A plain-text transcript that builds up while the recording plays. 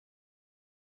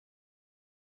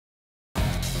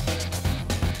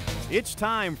It's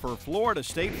time for Florida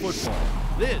State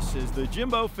football. This is the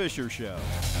Jimbo Fisher Show.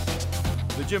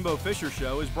 The Jimbo Fisher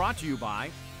Show is brought to you by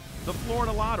the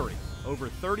Florida Lottery, over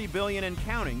 $30 billion and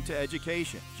counting to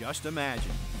education. Just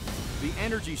imagine. The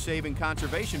energy-saving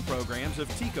conservation programs of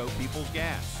Tico People's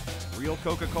Gas. Real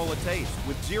Coca-Cola taste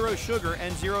with 0 sugar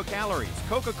and 0 calories.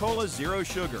 Coca-Cola Zero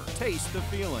Sugar. Taste the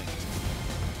feeling.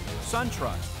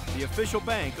 SunTrust, the official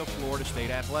bank of Florida State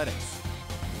Athletics.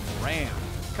 Ram.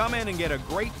 Come in and get a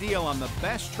great deal on the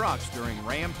best trucks during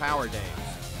Ram Power Days.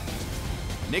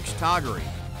 Nick's Toggery,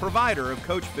 provider of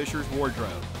Coach Fisher's wardrobe.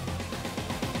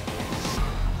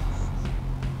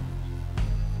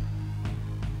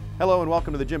 Hello and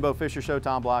welcome to the Jimbo Fisher Show.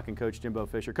 Tom Block and Coach Jimbo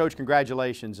Fisher. Coach,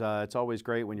 congratulations. It's always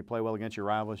great when you play well against your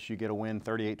rivals. You get a win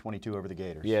 38-22 over the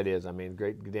Gators. Yeah, it is. I mean,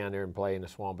 great to get down there and play in the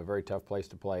Swamp, a very tough place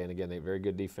to play. And again, they have very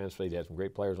good defensively. They had some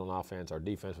great players on offense. Our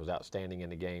defense was outstanding in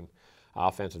the game. Our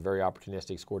offense was very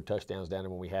opportunistic, scored touchdowns down there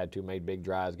when we had to, made big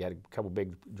drives, got a couple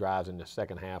big drives in the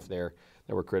second half there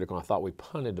that were critical. I thought we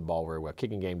punted the ball very well.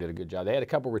 Kicking game did a good job. They had a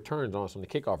couple returns on us on the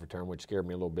kickoff return, which scared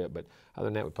me a little bit, but other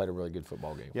than that, we played a really good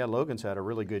football game. Yeah, Logan's had a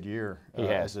really good year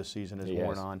as this season has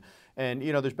worn on. And,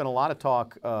 you know, there's been a lot of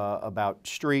talk about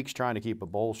streaks, trying to keep a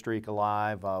bowl streak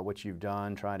alive, which you've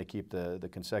done, trying to keep the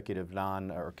consecutive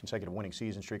consecutive winning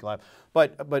season streak alive.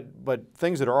 But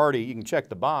things that are already, you can check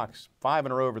the box. 5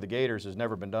 in a row over the Gators has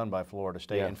never been done by Florida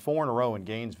State, and 4 in a row in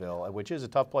Gainesville, which is a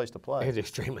tough place to play. It's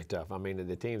extremely tough. I mean,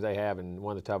 the teams they have, and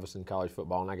one of the toughest in college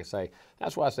football. And like I say,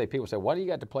 that's why I say people say, what do you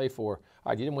got to play for?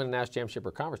 All right, you didn't win a national championship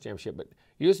or conference championship, but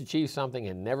you just achieved something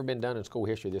had never been done in school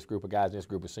history, this group of guys and this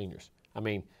group of seniors. I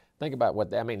mean, think about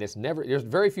what I mean. There's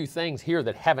very few things here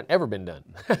that haven't ever been done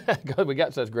because we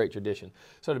got such great tradition.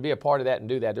 So to be a part of that and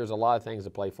do that, there's a lot of things to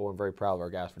play for. I'm very proud of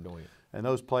our guys for doing it. And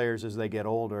those players, as they get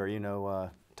older, you know,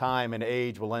 time and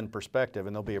age will lend perspective,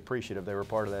 and they'll be appreciative they were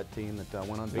part of that team that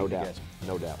went unbeaten. No doubt.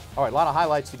 No doubt. All right, a lot of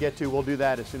highlights to get to. We'll do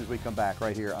that as soon as we come back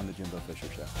right here on the Jimbo Fisher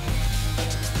Show.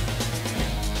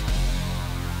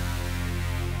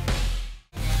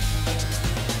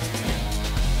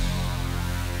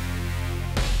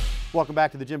 Welcome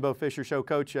back to the Jimbo Fisher Show.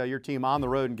 Coach, your team on the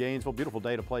road in Gainesville. Beautiful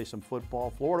day to play some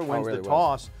football. Florida wins the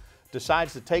toss,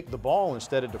 decides to take the ball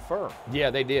instead of defer. Yeah,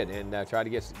 they did, and try to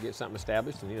get something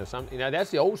established. And that's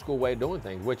the old school way of doing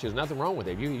things, which is nothing wrong with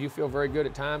it. You feel very good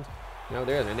at times. You know,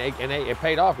 it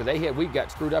paid off because we got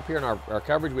screwed up here in our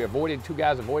coverage. We avoided 2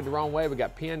 guys avoided the wrong way. We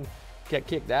got pinned, kept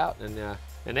kicked out, and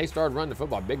they started running the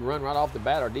football. Big run right off the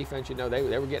bat. Our defense, you know,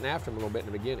 they were getting after them a little bit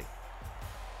in the beginning.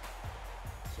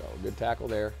 So good tackle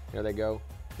there. There they go.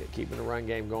 Keeping the run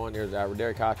game going. There's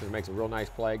Derek Hopkins makes a real nice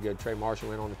play. Good. Trey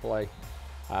Marshall in on the play.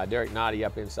 Derek Noddy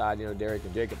up inside. You know, Derek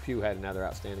and Jacob Pugh had another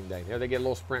outstanding day. There they get a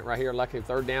little sprint right here. Luckily,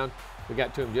 3rd down. We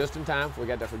got to him just in time. We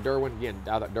got that for Derwin. Again,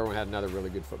 I thought Derwin had another really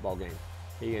good football game.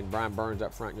 He and Brian Burns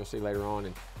up front, you'll see later on,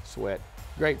 and Sweat.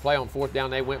 Great play on 4th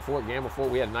down. They went for it, gambled for it.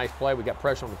 We had a nice play. We got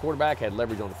pressure on the quarterback, had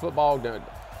leverage on the football.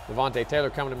 Devontae Taylor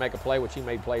coming to make a play, which he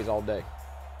made plays all day.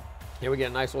 Here we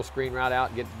get a nice little screen route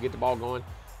out, get the ball going.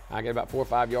 I get about 4 or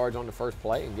 5 yards on the first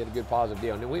play and get a good positive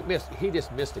deal. And then he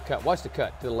just missed the cut. Watch the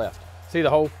cut to the left. See the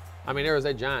hole? I mean, there was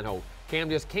that giant hole. Cam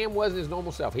wasn't his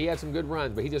normal self. He had some good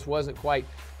runs, but he just wasn't quite.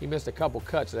 He missed a couple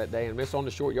cuts that day and missed on the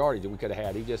short yardage that we could have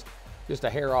had. He just a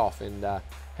hair off and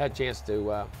had a chance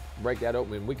to break that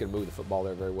open, and we could move the football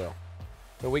there very well.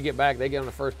 When we get back, they get on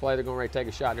the first play. They're going to take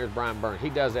a shot, and there's Brian Burns. He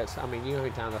does that. I mean, you know how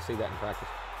many times I see that in practice?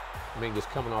 I mean, just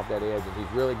coming off that edge, and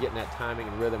he's really getting that timing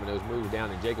and rhythm and those moves down,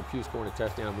 and Jacob Pugh scoring a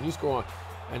touchdown. When you score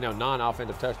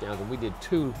non-offensive touchdowns, and we did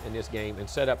 2 in this game and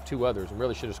set up 2 others and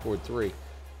really should have scored 3,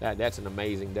 that's an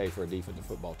amazing day for a defensive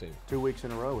football team. 2 weeks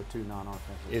in a row with 2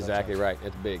 non-offensive Exactly right.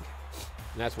 That's big.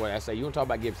 And that's what I say. You want to talk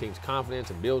about give teams confidence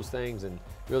and builds things and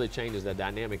really changes the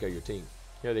dynamic of your team.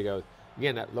 Here they go.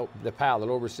 Again, the Powell, the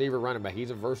little receiver running back, he's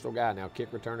a versatile guy now.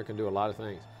 Kick returner, can do a lot of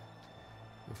things.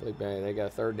 They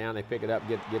got a 3rd down. They pick it up.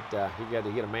 He got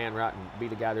to get a man route and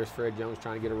beat a guy. There's Fred Jones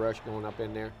trying to get a rush going up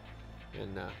in there,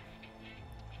 and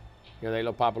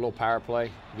they pop a little power play.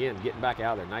 Again, getting back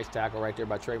out there. Nice tackle right there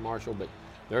by Trey Marshall. But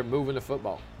they're moving the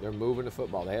football. They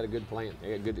had a good plan.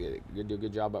 They had do a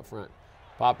good job up front.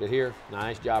 Popped it here.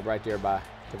 Nice job right there by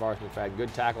Tavares McFadden.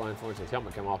 Good tackle. Unfortunately, his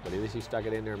helmet came off, but at least he stuck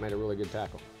it in there and made a really good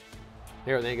tackle.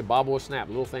 Here, they can bobble a snap.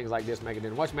 Little things like this make it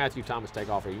in. Watch Matthew Thomas take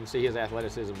off here. You can see his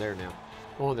athleticism there now.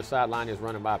 On the sideline is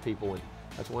running by people, and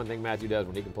that's one thing Matthew does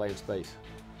when he can play in space.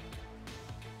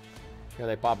 Here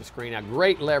they pop a screen out.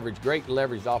 Great leverage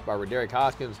off by Derek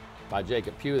Hoskins, by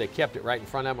Jacob Pugh. They kept it right in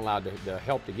front of them, allowed the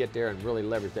help to get there and really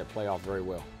leverage that play off very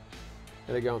well.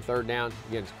 Here they go on 3rd down.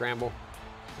 Again, scramble.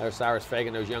 There's Cyrus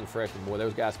Fagan, those young freshmen. Boy,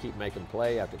 those guys keep making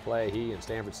play after play. He and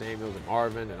Stanford Samuels and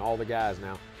Marvin and all the guys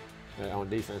now. on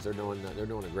defense. They're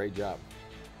doing a great job.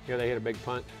 Here they hit a big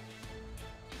punt.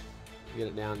 Get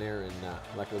it down there, and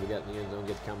luckily we got it in the end zone.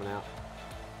 Gets coming out.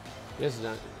 This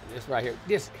right here.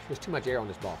 There's too much air on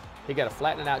this ball. He got to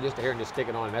flatten it out just a hair and just stick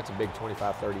it on, and that's a big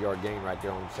 25, 30-yard gain right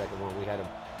there on the second one. We had him.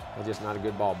 That's just not a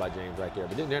good ball by James right there.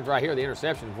 But then right here, the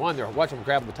interception. One there. Watch him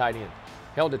grab the tight end.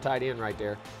 Held the tight end right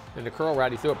there. And the curl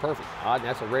route, he threw it perfect. Auden,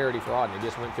 that's a rarity for Auden. It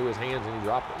just went through his hands and he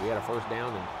dropped it. We had a first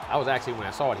down, and I was actually, when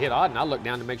I saw it hit Auden, I looked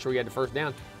down to make sure he had the first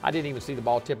down. I didn't even see the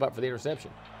ball tip up for the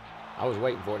interception. I was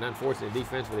waiting for it, and unfortunately,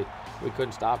 defensively, we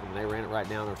couldn't stop them. They ran it right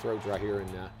down our throats right here, and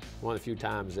one of the few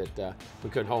times that we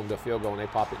couldn't hold them to a field goal, and they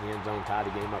popped it in the end zone, tied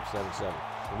the game up 7-7.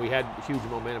 And we had huge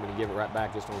momentum, and he gave it right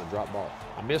back just on a drop ball.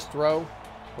 A missed throw,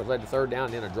 which led to third down,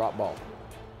 and then a drop ball.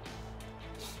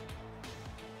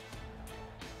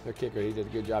 Their kicker, he did a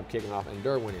good job kicking off, and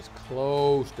Derwin is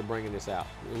close to bringing this out.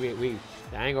 The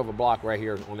angle of a block right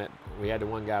here on that, we had the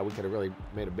one guy, we could have really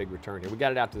made a big return here. We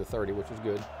got it out to the 30, which was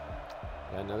good.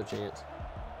 Got another chance.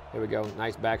 Here we go,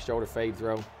 nice back shoulder fade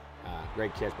throw.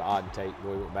 Great catch by Auden Tate.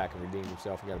 Boy, he went back and redeemed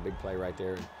himself. He got a big play right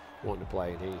there and wanting to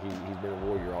play, and he's been a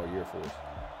warrior all year for us.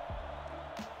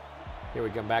 Here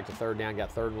we come back to third down,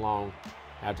 got third and long.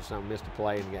 After some missed a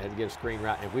play and had to get a screen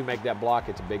route. And if we make that block,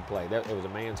 it's a big play. It was a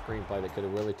man screen play that could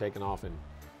have really taken off and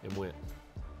went.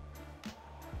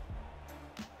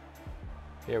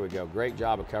 Here we go. Great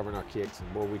job of covering our kicks,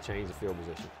 and boy, we changed the field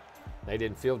position. They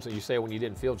didn't field, so you say when you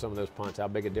didn't field some of those punts, how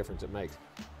big a difference it makes.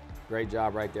 Great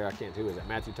job right there. I can't, who is it?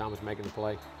 Matthew Thomas making the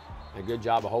play. And a good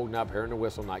job of holding up, hearing the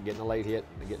whistle, not getting a late hit,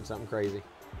 and getting something crazy.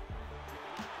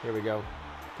 Here we go.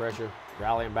 Pressure,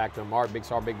 rallying back to him.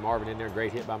 Saw Big Marvin in there.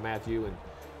 Great hit by Matthew. And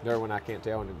Derwin, I can't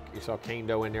tell, and you saw Kane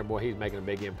Doe in there. Boy, he's making a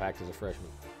big impact as a freshman.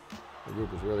 The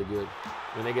group was really good.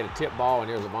 When they get a tip ball, and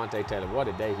there's Avante Taylor. What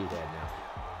a day he had now.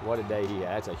 What a day he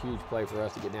had. That's a huge play for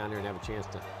us to get down there and have a chance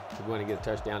to go in and get a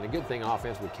touchdown. The good thing on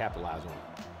offense, we capitalize on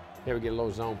it. Here we get a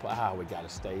little zone play. We got to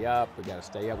stay up. We got to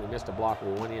stay up. We missed a block.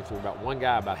 We were 1 inch. We were about one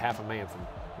guy, about half a man from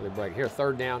the break. Here,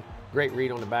 third down. Great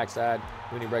read on the backside.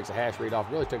 When he breaks a hash read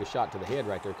off, really took a shot to the head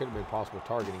right there. Could have been possible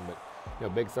targeting,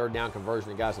 but big third down conversion.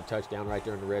 The guy's a touchdown right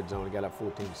there in the red zone. He got up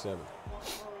 14-7.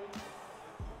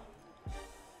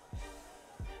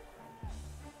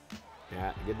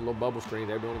 Yeah, get the little bubble screen.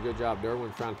 They're doing a good job.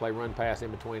 Derwin's trying to play run pass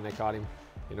in between. They caught him,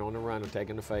 on the run and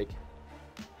taking the fake.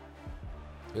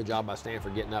 Good job by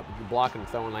Stanford getting up, blocking the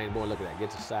throwing lane. Boy, look at that.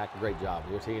 Gets a sack. Great job.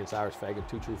 Here's he and Cyrus Fagan,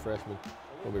 two true freshmen.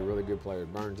 They'll be really good players.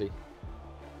 Burnsy.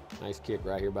 Nice kick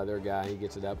right here by their guy. He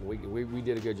gets it up. We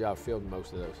did a good job fielding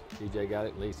most of those. DJ got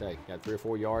it. At least, got 3 or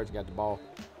 4 yards. Got the ball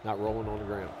not rolling on the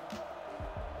ground.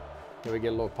 Here we get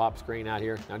a little pop screen out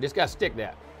here. Now just got to stick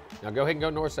that. Now go ahead and go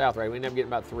north-south right. We ended up getting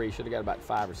about 3. Should have got about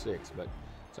 5 or 6, but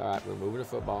it's all right. We're moving the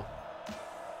football.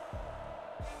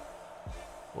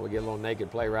 Well, we get a little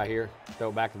naked play right here. Throw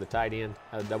it back to the tight end.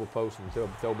 Had a double post and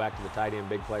throw back to the tight end.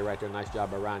 Big play right there. Nice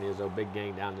job by Ryan Izzo. Big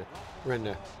gain down to, we're in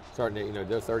the, starting to,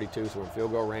 they're 32, so we're in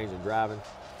field goal range and driving.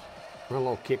 Run a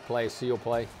little kick play, seal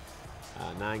play.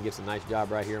 9 gets a nice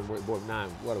job right here. And boy, 9,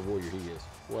 what a warrior he is.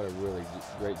 What a really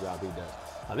great job he does.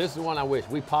 Now, this is the one I wish.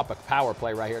 We pop a power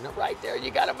play right here. Now, right there, you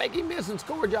got to make him miss and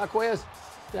score, Jaquez.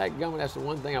 That's the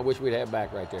one thing I wish we'd have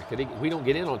back right there. We don't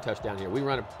get in on touchdown here. We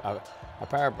run a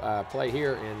power play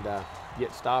here and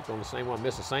get stopped on the same one.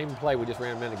 Miss the same play we just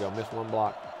ran a minute ago. Missed one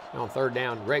block. Now on third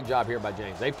down, great job here by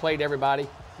James. They played everybody.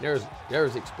 There's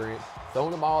experience.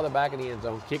 Throwing the ball in the back of the end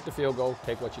zone. Kick the field goal.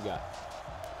 Take what you got.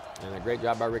 And a great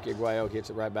job by Ricky Aguayo. Hits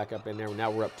it right back up in there.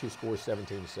 Now we're up 2 scores,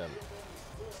 17-7.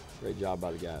 Great job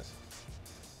by the guys.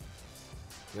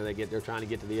 Now they're trying to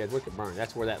get to the edge. Look at Burn.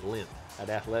 That's where that length, that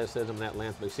athleticism, that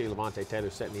length. But you see Levante Taylor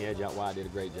setting the edge out wide. Did a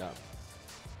great job.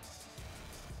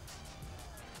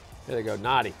 There they go.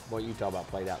 Noddy. Boy, you talk about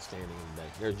played outstanding today.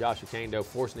 There's Josh Okando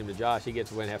forcing him to Josh. He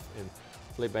gets away and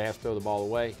Felipe has to throw the ball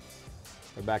away.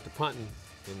 They're back to punting.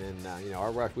 And then,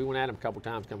 our rush, we went at him a couple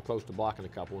times, come close to blocking a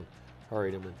couple and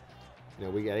hurried him.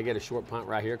 And, they get a short punt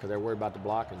right here because they're worried about the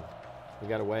block. And we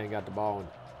got away and got the ball. And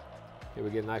here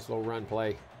we get a nice little run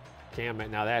play. Cam,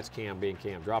 now that's Cam being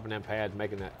Cam. Dropping them pads,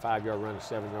 making that 5-yard run, a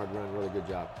 7-yard run, really good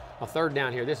job. On third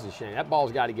down here, this is a shame. That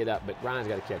ball's got to get up, but Ryan's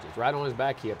got to catch it. It's right on his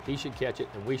back hip. He should catch it,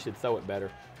 and we should throw it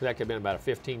better. Because that could have been about a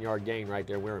 15-yard gain right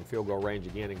there. We're in field goal range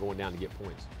again and going down to get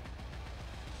points.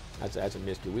 That's a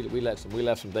mystery. We left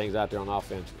some things out there on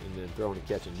offense and then throwing and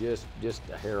catching just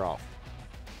a hair off.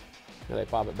 Now they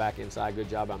pop it back inside. Good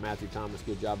job by Matthew Thomas.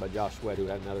 Good job by Josh Sweat, who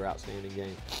had another outstanding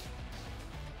game.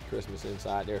 Christmas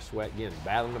inside there. Sweat again,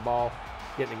 battling the ball,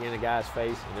 getting again in the guy's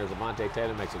face. And there's Avante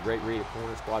Taylor, makes a great read at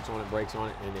corner, squats on it, breaks on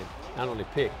it, and then not only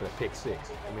pick, but a pick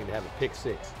 6. I mean, to have a pick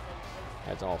 6,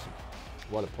 that's awesome.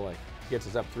 What a play. gets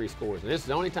us up 3 scores. And this is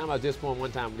the only time I was disappointed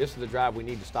one time. This is the drive we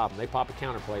need to stop them. They pop a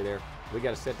counter play there. We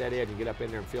got to set that edge and get up in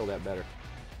there and feel that better.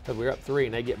 Because we're up 3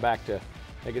 and they get back to,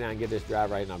 they get down and get this drive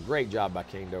right now. Great job by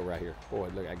Kane Doe right here. Boy,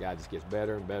 look, that guy just gets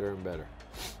better and better and better.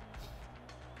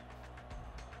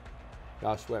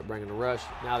 Josh Sweat bringing the rush.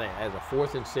 Now they has a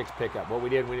 4th and 6 pickup. What we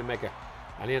did didn't make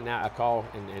a call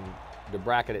and to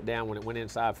bracket it down when it went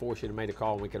inside 4, should have made a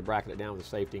call and we could have bracketed it down with a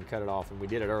safety and cut it off. And we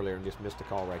did it earlier and just missed the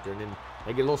call right there. And then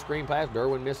they get a little screen pass.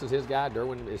 Derwin misses his guy.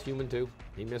 Derwin is human too.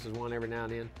 He misses one every now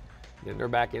and then. Then they're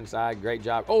back inside. Great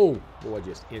job. Oh, boy,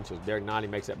 just inches. Derek Nottie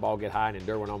makes that ball get high and then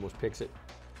Derwin almost picks it.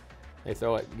 They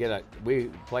throw it, we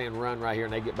play and run right here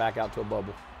and they get back out to a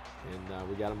bubble. And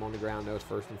we got them on the ground. That was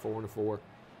 1st and 4 and 4.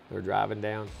 They're driving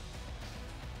down.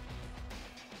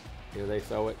 Here they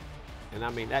throw it. And I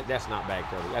mean, that's not bad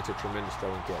coverage. That's a tremendous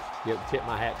throwing catch. Tip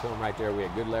my hat to them right there. We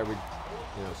had good leverage.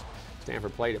 You know,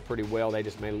 Stanford played it pretty well. They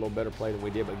just made a little better play than we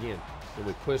did. But again, when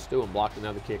we pushed through and blocked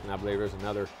another kick, and I believe there's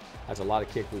another, that's a lot of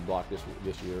kicks we blocked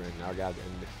this year. And our guys,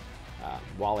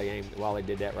 Wally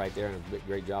did that right there, and a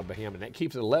great job by him. And that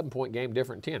keeps an 11-point game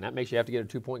different than 10. That makes you have to get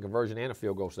a 2-point conversion and a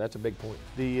field goal, so that's a big point.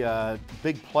 The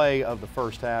big play of the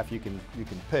first half you can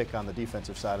pick on the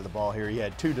defensive side of the ball here. You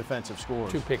had 2 defensive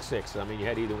scores. 2 pick sixes. I mean, you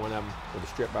had either one of them with a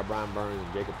strip by Brian Burns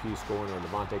and Jacob Hughes scoring, or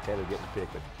Devontae Taylor getting a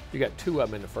pick. But you got 2 of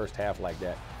them in the first half like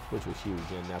that, which was huge.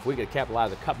 And if we could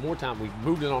capitalize a couple more times, we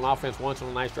moved it on offense once on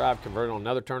a nice drive, converted on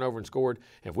another turnover and scored.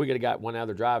 And if we could have got one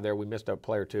other drive there, we missed a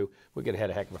play or 2, we could have had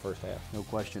a heck of a first half. No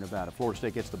question about it. Florida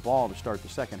State gets the ball to start the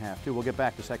second half, too. We'll get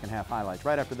back to second half highlights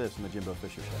right after this in the Jimbo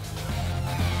Fisher Show.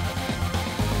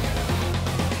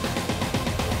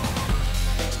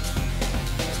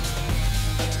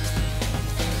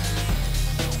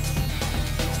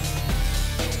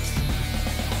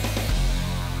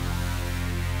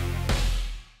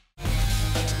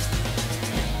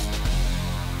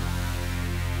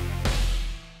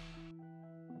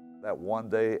 That one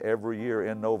day every year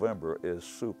in November is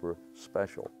super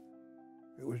special.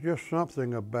 It was just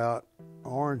something about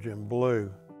orange and blue.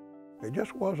 It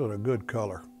just wasn't a good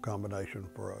color combination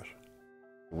for us.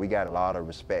 We got a lot of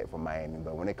respect for Miami,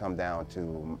 but when it comes down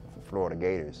to Florida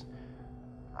Gators,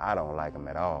 I don't like them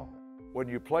at all. When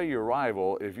you play your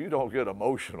rival, if you don't get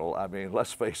emotional, I mean,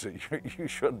 let's face it, you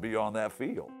shouldn't be on that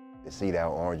field. To see that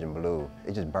orange and blue,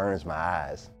 it just burns my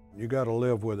eyes. You got to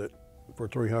live with it for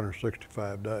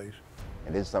 365 days.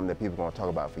 And this is something that people are going to talk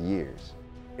about for years.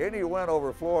 Any win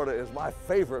over Florida is my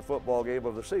favorite football game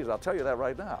of the season. I'll tell you that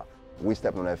right now. We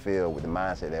stepped on that field with the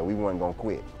mindset that we weren't going to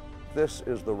quit. This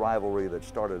is the rivalry that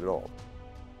started it all.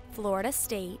 Florida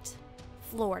State,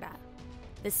 Florida,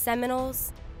 the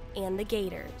Seminoles, and the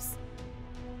Gators.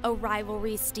 A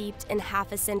rivalry steeped in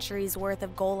half a century's worth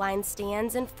of goal line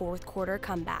stands and fourth quarter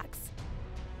comebacks.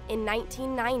 In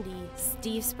 1990,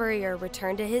 Steve Spurrier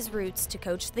returned to his roots to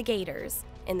coach the Gators,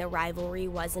 and the rivalry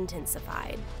was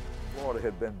intensified. Florida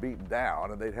had been beaten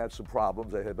down, and they'd had some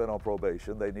problems. They had been on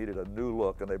probation. They needed a new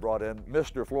look, and they brought in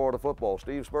Mr. Florida football,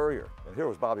 Steve Spurrier. And here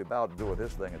was Bobby Bowden doing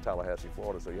his thing in Tallahassee,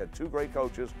 Florida. So you had 2 great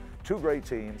coaches, 2 great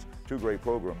teams, 2 great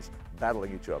programs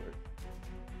battling each other.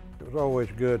 It was always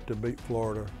good to beat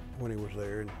Florida when he was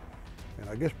there. And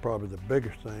I guess probably the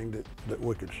biggest thing that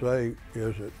we could say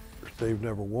is that Steve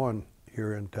never won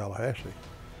here in Tallahassee.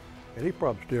 And he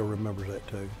probably still remembers that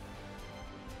too.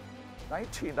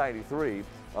 1993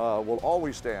 will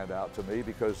always stand out to me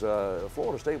because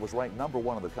Florida State was ranked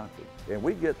 #1 in the country. And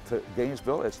we get to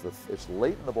Gainesville, it's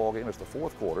late in the ball game, it's the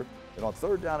fourth quarter, and on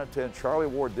 3rd down and 10, Charlie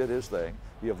Ward did his thing.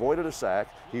 He avoided a sack,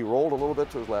 he rolled a little bit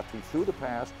to his left, he threw the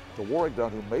pass to Warwick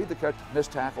Dunn, who made the catch,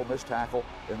 missed tackle,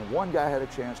 and one guy had a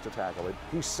chance to tackle it.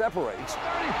 He separates,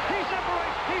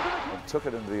 and took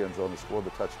it into the end zone and scored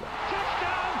the touchdown.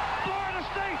 Touchdown, Florida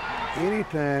State!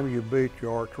 Anytime you beat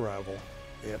your arch rival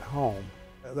at home,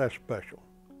 that's special.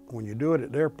 When you do it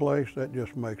at their place, that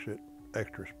just makes it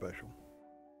extra special.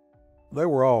 They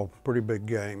were all pretty big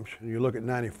games. You look at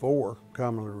 '94,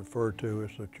 commonly referred to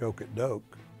as the choke at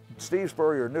Doak. Steve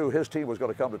Spurrier knew his team was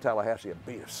going to come to Tallahassee and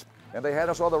beat us. And they had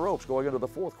us on the ropes going into the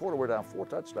fourth quarter. We're down 4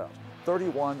 touchdowns,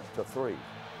 31-3.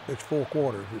 It's 4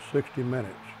 quarters, it's 60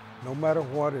 minutes. No matter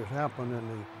what has happened in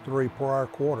the 3 prior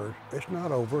quarters, it's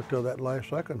not over till that last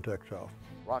second ticks off.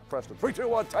 Rock Preston,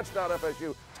 3-2-1, touchdown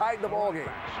FSU, tied the ball game.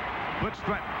 Blitz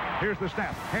threat, here's the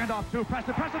snap, handoff to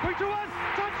Preston, 3-2-1,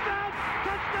 touchdown,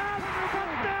 touchdown,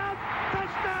 touchdown,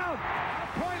 touchdown! A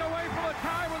point away from a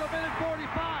tie with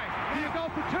 1:45. Do you go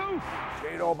for 2?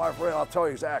 Jado, my friend, I'll tell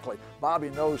you exactly. Bobby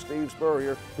knows Steve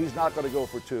Spurrier. He's not going to go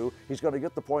for 2. He's going to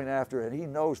get the point after, and he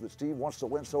knows that Steve wants to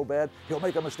win so bad, he'll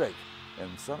make a mistake.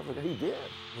 And son of a gun, he did.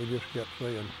 We just kept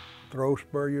saying, throw,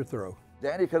 Spurrier, throw.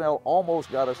 Danny Cannell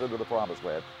almost got us into the promised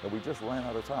land, and we just ran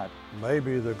out of time.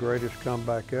 Maybe the greatest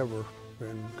comeback ever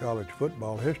in college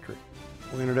football history.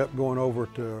 We ended up going over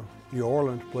to New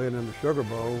Orleans, playing in the Sugar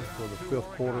Bowl for the fifth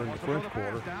quarter and the French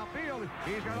quarter.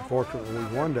 Unfortunately, we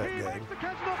won that game.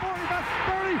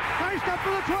 Birdie, iced up to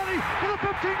the 20, to the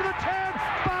 15, to the 10,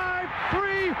 5,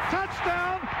 3,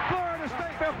 touchdown, Florida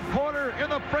State. Fifth quarter in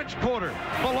the French quarter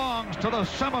belongs to the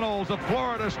Seminoles of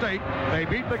Florida State. They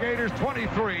beat the Gators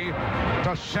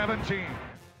 23-17.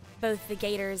 Both the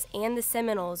Gators and the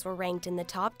Seminoles were ranked in the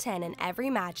top 10 in every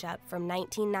matchup from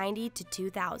 1990 to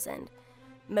 2000.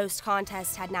 Most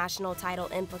contests had national title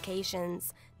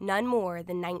implications, none more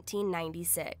than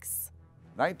 1996.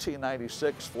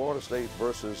 1996, Florida State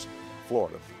versus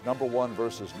Florida. Number 1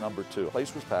 versus number 2. The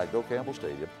place was packed, Bill Campbell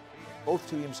Stadium. Both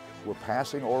teams were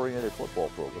passing-oriented football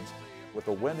programs. With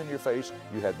the wind in your face,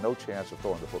 you had no chance of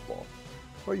throwing the football.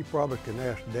 Well, you probably can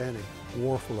ask Danny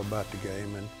Warfel about the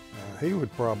game, and he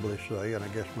would probably say, and I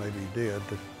guess maybe he did,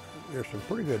 that there's some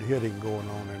pretty good hitting going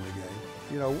on in the game.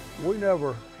 You know, we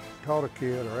never taught a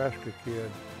kid or asked a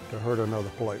kid to hurt another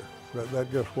player.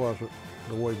 That just wasn't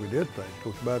the way we did things.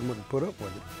 Coach Madden wouldn't put up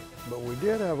with it. But we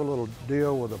did have a little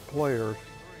deal with the players.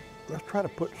 Let's try to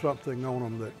put something on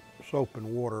them that soap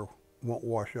and water won't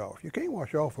wash off. You can't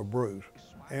wash off a bruise.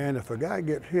 And if a guy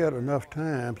gets hit enough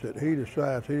times that he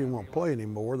decides he didn't want to play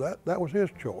anymore, that was his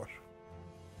choice.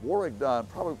 Warwick Dunn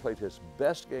probably played his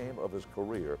best game of his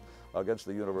career against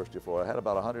the University of Florida. Had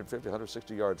about 150,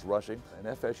 160 yards rushing, and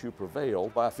FSU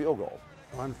prevailed by a field goal.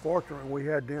 Unfortunately, we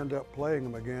had to end up playing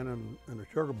them again in the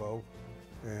Sugar Bowl,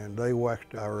 and they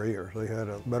waxed our ears. They had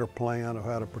a better plan of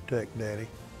how to protect Daddy.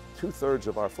 2/3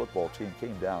 of our football team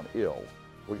came down ill.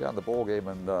 We got in the bowl game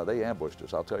and they ambushed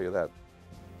us, I'll tell you that.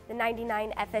 The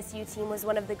 '99 FSU team was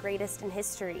one of the greatest in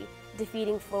history,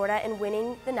 defeating Florida and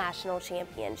winning the national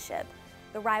championship.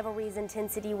 The rivalry's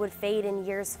intensity would fade in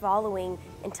years following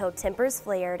until tempers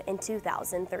flared in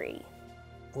 2003.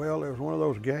 Well, it was one of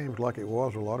those games like it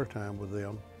was a lot of time with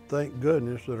them. Thank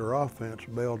goodness that our offense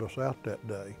bailed us out that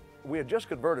day. We had just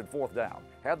converted 4th down,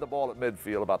 had the ball at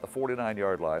midfield about the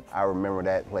 49-yard line. I remember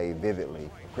that play vividly.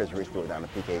 Chris Rich threw it down to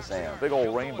PK Sam. Big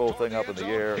old rainbow thing up in the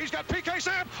air. He's got PK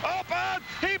Sam open.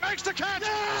 He makes the catch.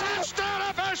 Touchdown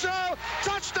FSU.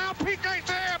 Touchdown PK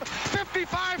Sam.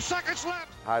 55 seconds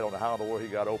left. I don't know how in the world he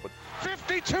got open.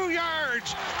 52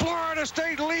 yards. Florida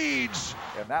State leads.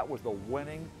 And that was the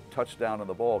winning touchdown in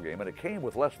the ball game, and it came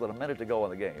with less than a minute to go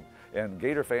in the game. And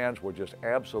Gator fans were just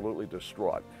absolutely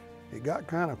distraught. It got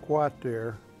kind of quiet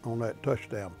there on that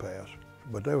touchdown pass,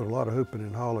 but there was a lot of hooping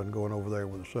and hollering going over there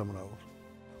with the Seminoles.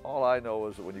 All I know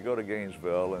is that when you go to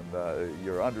Gainesville and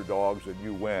you're underdogs and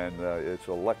you win, it's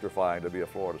electrifying to be a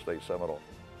Florida State Seminole.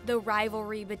 The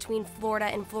rivalry between Florida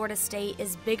and Florida State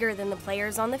is bigger than the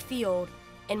players on the field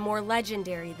and more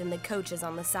legendary than the coaches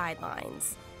on the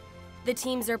sidelines. The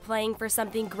teams are playing for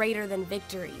something greater than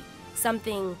victory,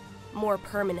 something more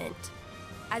permanent.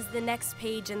 As the next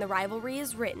page in the rivalry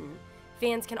is written,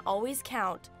 fans can always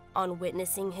count on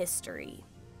witnessing history.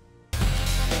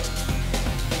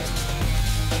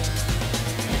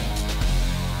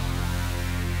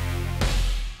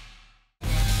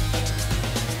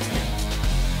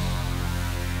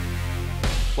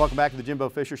 Welcome back to the Jimbo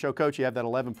Fisher Show. Coach, you have that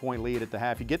 11-point lead at the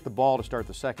half. You get the ball to start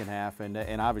the second half, and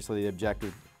obviously the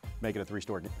objective, make it a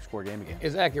three-score game again.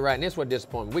 Exactly right, and this was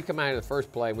disappointing. We come out of the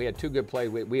first play, we had 2 good plays.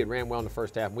 We had ran well in the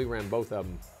first half, and we ran both of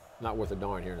them not worth a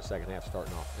darn here in the second half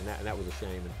starting off, and that was a shame.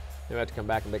 And then we had to come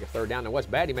back and make a third down. Now what's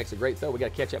bad, he makes a great throw. We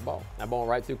got to catch that ball. That ball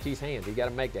right through Keith's hands. He got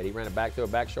to make that. He ran a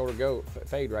back shoulder go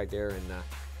fade right there, and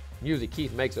usually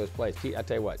Keith makes those plays. Keith, I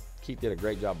tell you what, Keith did a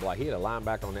great job blocking. He had a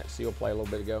linebacker on that seal play a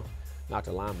little bit ago, knocked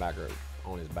a linebacker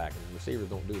on his back, and receivers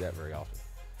don't do that very often.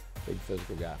 Big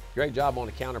physical guy. Great job on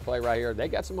the counter play right here. They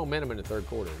got some momentum in the third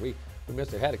quarter. We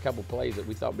missed it. Had a couple plays that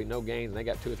we thought would be no gains, and they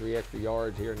got 2 or 3 extra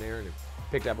yards here and there, and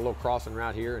picked up a little crossing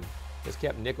route here, and just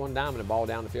kept nickel and diming the ball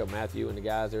down the field. Matthew and the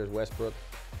guys, there's Westbrook,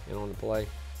 and on the play.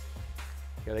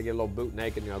 Yeah, they get a little boot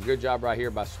naked. Good job right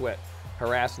here by Sweat,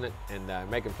 harassing it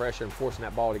and making pressure and forcing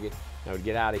that ball to get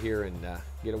out of here and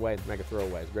get away and make a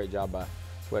throwaway. It's a great job by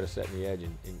Sweat of setting the edge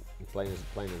and playing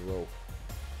his role.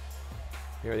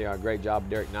 Here they are, great job.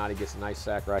 Derek Noddy gets a nice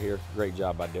sack right here. Great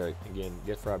job by Derek. Again,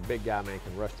 just for a big guy, man,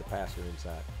 can rush the passer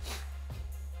inside.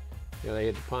 They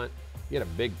hit the punt. He had a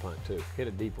big punt, too. Hit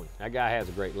a deep one. That guy has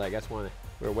a great leg. That's one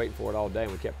we were waiting for it all day,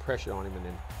 and we kept pressure on him, and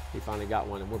then he finally got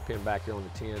one, and we're pinned back here on the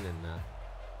 10, and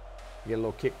get a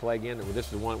little kick play again. This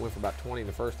is the one that went for about 20 in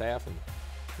the first half, and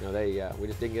we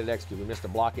just didn't get it executed. We missed a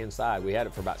block inside. We had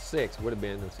it for about 6. Would have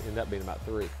been, it ended up being about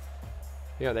 3.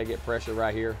 You know, they get pressure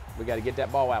right here. We got to get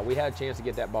that ball out. We had a chance to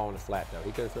get that ball in the flat, though.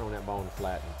 He could have thrown that ball in the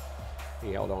flat, and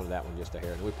he held on to that one just a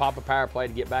hair. And we pop a power play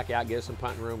to get back out, get us some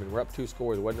punting room, and we're up 2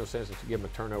 scores. There wasn't no sense to give them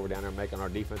a turnover down there, making our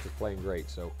defense is playing great.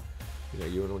 So, you know,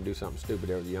 you don't want to do something stupid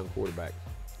there with a young quarterback.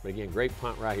 But again, great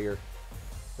punt right here.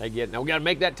 They get, now we got to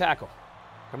make that tackle.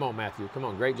 Come on, Matthew. Come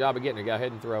on. Great job of getting it. Go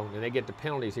ahead and throw. And they get the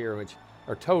penalties here, which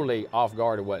are totally off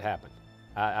guard of what happened.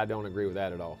 I don't agree with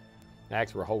that at all. They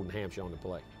actually were holding Hampshire on the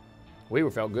play. We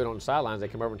felt good on the sidelines. They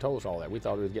came over and told us all that. We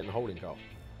thought he was getting a holding call.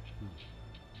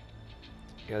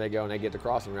 Here they go, and they get the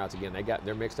crossing routes again.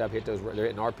 They're mixed up. They're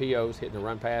hitting RPOs, hitting the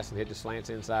run pass, and hit the slants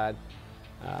inside.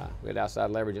 We had outside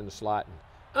leverage in the slot.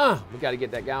 We got to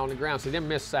get that guy on the ground. See them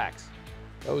missed sacks.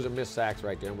 Those are missed sacks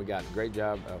right there, and we got a great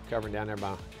job of covering down there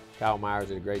by Kyle Myers.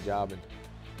 Did a great job, and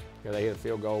here they hit a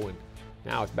field goal, and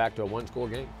now it's back to a 1-score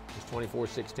game. It's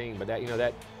 24-16, but that, you know,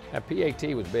 that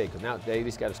PAT was big because now they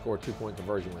just got to score a 2-point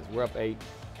conversion with. We're up 8.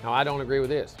 Now I don't agree with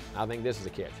this. I think this is a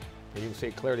catch, and you can see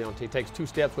it clearly on. He takes 2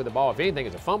 steps with the ball. If anything,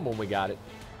 it's a fumble when we got it,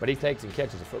 but he takes and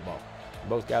catches the football.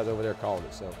 Both guys over there called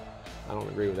it, so I don't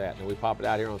agree with that. And we pop it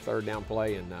out here on 3rd down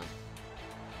play and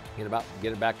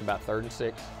get it back to about 3rd and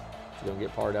 6. We're gonna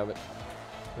get part of it.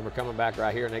 And we're coming back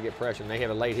right here, and they get pressure, and they have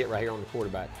a late hit right here on the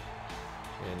quarterback.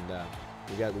 And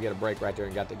we got a break right there,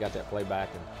 and got that play back,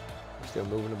 and we're still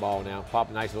moving the ball now. Pop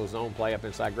a nice little zone play up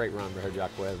inside. Great run for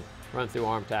Jaquez. Run through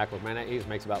arm tackles. Man, that easy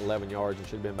makes about 11 yards, and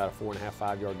should have been about a 4.5,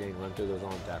 5-yard gain. Run through those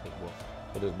arm tackles,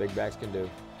 what those big backs can do.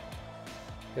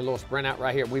 Get a little sprint out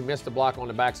right here. We missed the block on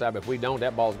the backside, but if we don't,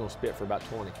 that ball's gonna spit for about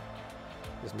 20.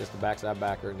 Just missed the backside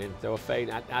backer and then throw a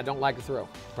fade. I don't like the throw.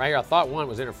 Right here, I thought 1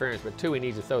 was interference, but 2, he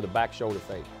needs to throw the back shoulder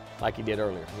fade like he did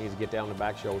earlier. He needs to get down the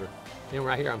back shoulder. Then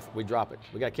right here, we drop it.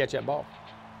 We got to catch that ball.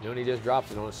 You know, and he just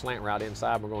drops it on a slant route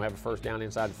inside. We're going to have a 1st down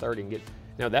inside the 30 and get.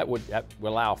 Now that would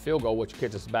allow a field goal, which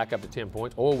gets us back up to 10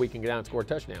 points, or we can get down and score a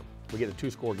touchdown. We get a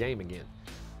 2-score game again.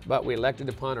 But we elected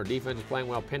to punt. Our defense is playing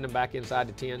well, pinned them back inside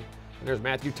the 10. And there's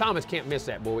Matthew Thomas. Can't miss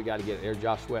that. Boy, we got to get it. There's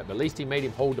Josh Sweat. But at least he made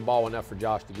him hold the ball enough for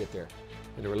Josh to get there.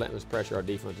 And the relentless pressure our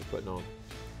defense is putting on.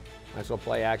 Nice little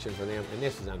play action for them. And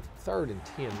this is on 3rd and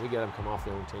 10. We got them come off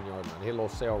their own 10-yard line. They hit a little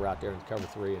sail route there in cover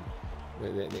 3.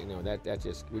 And you know, that's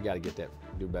just, we got to get that,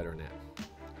 do better than that.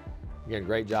 Again,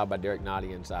 great job by Derek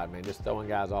Noddy inside, man. Just throwing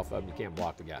guys off of him. You can't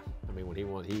block the guy. I mean,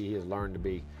 when he has learned to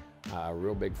be a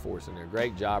real big force in there.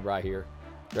 Great job right here.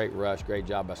 Great rush. Great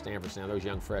job by Stanford. Now those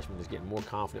young freshmen just getting more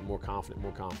confident, more confident,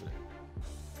 more confident.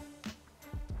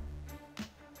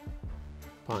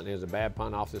 Punt. It was a bad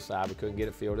punt off this side. We couldn't get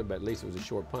it fielded, but at least it was a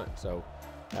short punt, so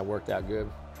that worked out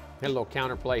good. Hit a little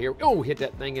counter play here. Oh, hit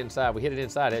that thing inside. We hit it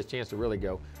inside. It has a chance to really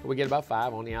go. But we get about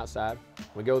 5 on the outside.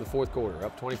 We go to the 4th quarter,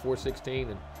 up 24-16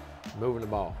 and moving the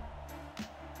ball.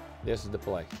 This is the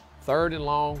play. 3rd and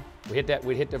long. We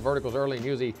hit the verticals early, and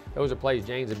usually those are plays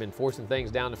James have been forcing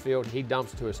things down the field. He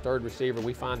dumps to his 3rd receiver.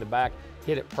 We find the back,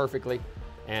 hit it perfectly,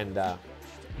 and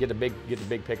get the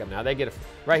big pickup. Now they get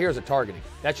right here is a targeting.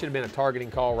 That should have been a targeting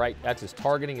call, right? That's as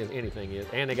targeting as anything is.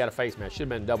 And they got a face mask. Should have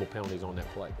been double penalties on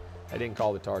that play. They didn't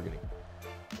call the targeting.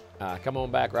 Come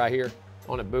on back right here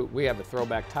on a boot. We have the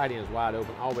throwback. Tight end's wide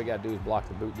open. All we got to do is block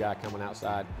the boot guy coming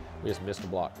outside. We just missed the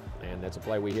block. And that's a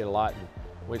play we hit a lot. And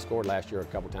we scored last year a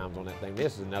couple times on that thing.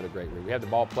 This is another great read. We have the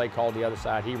ball play called the other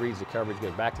side. He reads the coverage,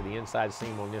 goes back to the inside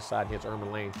seam on this side, hits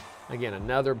Erman Lane. Again,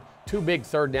 another 2 big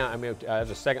 3rd down. I mean,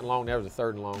 there's a 2nd and long, there was a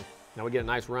 3rd and long. Now we get a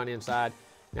nice run inside.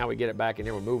 Now we get it back, and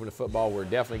then we're moving the football. We're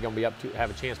definitely going to be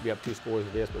have a chance to be up 2 scores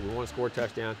with this, but we want to score a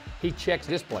touchdown. He checks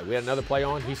this play. We had another play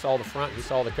on. He saw the front. He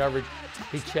saw the coverage.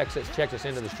 He checks us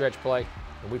into the stretch play,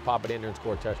 and we pop it in there and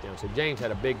score a touchdown. So James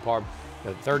had a big part.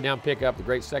 The 3rd down pickup, the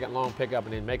great 2nd long pickup,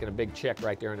 and then making a big check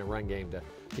right there in the run game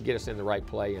to get us in the right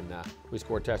play, and we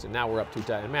score a touchdown. Now we're up 2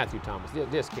 touchdowns. And Matthew Thomas,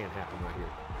 this can't happen right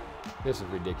here. This is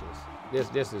ridiculous.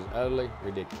 This is utterly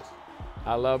ridiculous.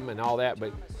 I love him and all that,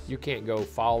 but you can't go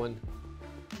falling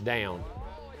down.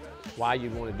 Why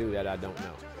you'd want to do that, I don't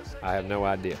know. I have no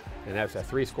idea. And that's a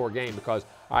 3-score game because,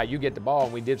 all right, you get the ball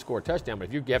and we did score a touchdown, but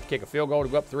if you have to kick a field goal to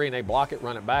go up 3 and they block it,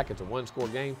 run it back, it's a 1-score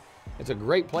game. It's a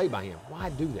great play by him. Why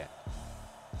do that?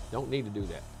 Don't need to do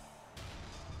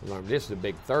that. This is a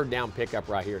big 3rd down pickup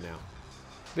right here now.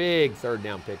 Big 3rd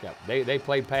down pickup. They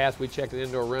played pass. We checked it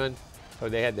into a run. So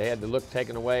they had the look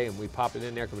taken away, and we popped it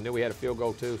in there because we knew we had a field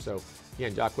goal too. So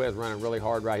again, Jaquez running really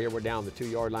hard right here. We're down the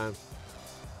 2-yard line.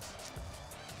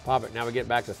 Pop it. Now we get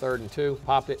back to 3rd and 2.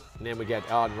 Popped it, and then we got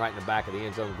Auden right in the back of the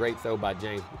end zone. Great throw by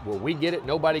James. Where we get it,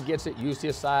 nobody gets it. Used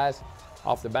his size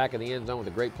off the back of the end zone with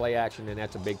a great play action, and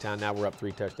that's a big time. Now we're up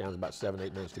 3 touchdowns, about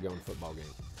 7-8 minutes to go in the football game.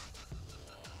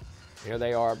 Here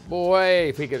they are. Boy,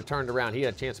 if he could have turned around, he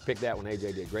had a chance to pick that one.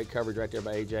 AJ did. Great coverage right there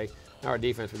by AJ. Now our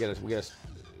defense, we got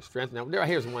strength. Now,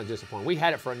 here's the one disappointing. We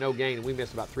had it for a no gain, and we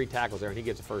missed about 3 tackles there, and he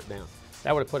gets a first down.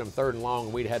 That would have put him 3rd and long,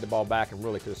 and we'd had the ball back and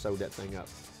really could have sewed that thing up.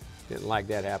 Didn't like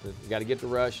that happening. You got to get the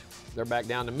rush. They're back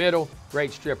down the middle.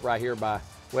 Great strip right here by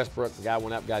Westbrook. The guy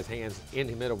went up, got his hands in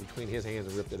the middle between his hands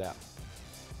and ripped it out.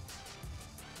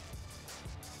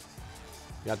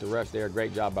 Got the rush there.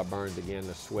 Great job by Burns again.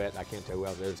 The sweat. I can't tell who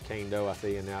else. There's Kane Doe, I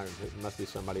see, and now it must be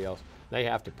somebody else. They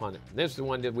have to punt it. This is the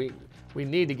one that we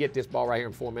need to get this ball right here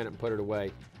in 4 minutes and put it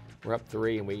away. We're up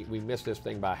 3, and we missed this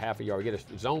thing by half a yard. We get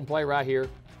a zone play right here.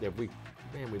 If we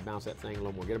bounce that thing a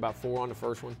little more. Get about 4 on the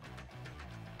first one.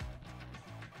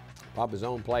 Pop a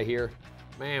zone play here.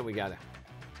 Man, we got to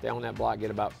stay on that block, get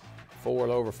about 4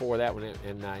 over 4 that one,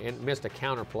 and missed a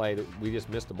counter play that we just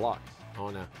missed the block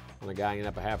on a guy ended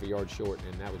up a half a yard short,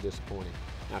 and that was disappointing.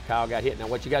 Now Kyle got hit. Now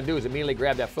what you got to do is immediately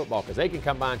grab that football because they can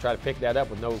come by and try to pick that up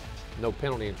with no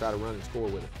penalty and try to run and score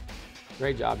with it.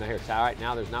 Great job. Now here, all right,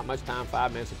 now there's not much time,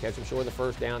 5 minutes to catch them short of the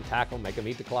first down, tackle, make them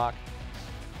eat the clock,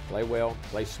 play well,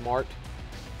 play smart.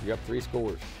 You're up 3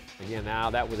 scores. Again, now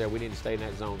that was there. We need to stay in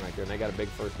that zone right there, and they got a big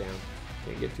first down.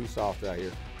 Can't get too soft right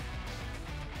here.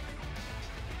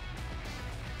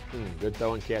 Good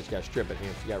throw and catch. Got to strip it,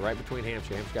 Hampshire. Got right between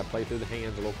Hampshire. Hampshire got to play through the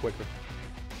hands a little quicker.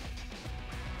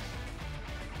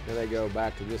 There they go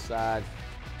back to this side.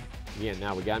 Again,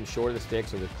 now we got him short of the stick,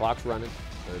 so the clock's running.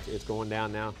 So it's going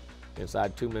down now.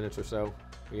 Inside 2 minutes or so,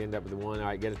 we end up with the one. All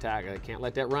right, get a tackle. Can't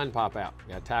let that run pop out.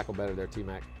 Got to tackle better there,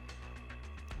 T-Mac.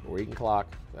 We're eating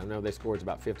clock. I know they scored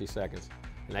about 50 seconds.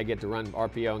 And they get to run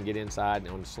RPO and get inside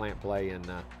on the slant play, and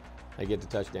they get the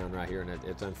touchdown right here, and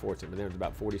it's unfortunate. But there's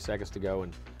about 40 seconds to go,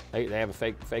 and they have a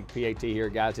fake PAT here.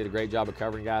 Guys did a great job of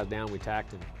covering guys down. We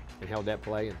tacked and held that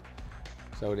play, and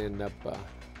so it ended up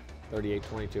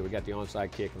 38-22. We got the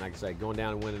onside kick, and like I say, going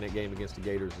down and winning that game against the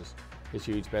Gators is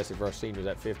huge, especially for our seniors.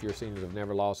 That 5th-year seniors have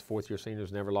never lost. 4th-year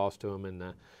seniors never lost to them, and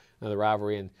the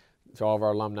rivalry, and to all of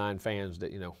our alumni and fans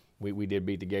that, we did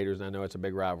beat the Gators, and I know it's a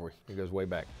big rivalry. It goes way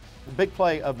back. The big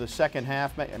play of the second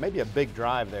half, maybe a big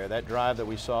drive there. That drive that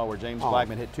we saw where James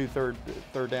Blackman hit 2 third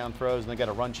down throws and then got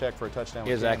a run check for a touchdown.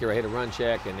 Exactly right. Hit a run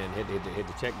check and then hit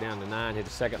the check down to 9, hit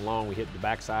the second long. We hit the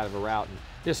backside of a route. And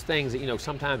just things that,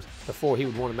 sometimes before he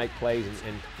would want to make plays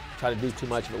and try to do too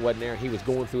much if it wasn't there. He was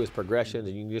going through his progressions,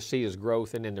 and you can just see his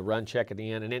growth, and then the run check at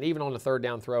the end. And then even on the 3rd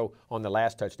down throw on the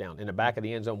last touchdown in the back of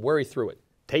the end zone where he threw it.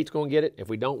 Tate's going to get it. If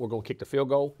we don't, we're going to kick the field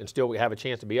goal and still we have a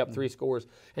chance to be up 3 scores.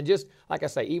 And just, like I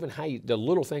say, even the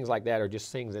little things like that are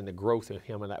just things in the growth of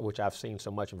him, and that, which I've seen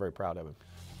so much and very proud of him.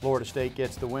 Florida State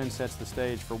gets the win, sets the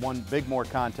stage for one big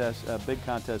contest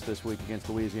this week against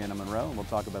Louisiana Monroe, and we'll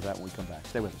talk about that when we come back.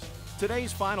 Stay with us.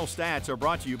 Today's final stats are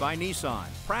brought to you by Nissan,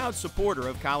 proud supporter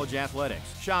of college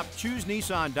athletics. Shop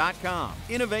ChooseNissan.com.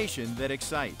 Innovation that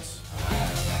excites.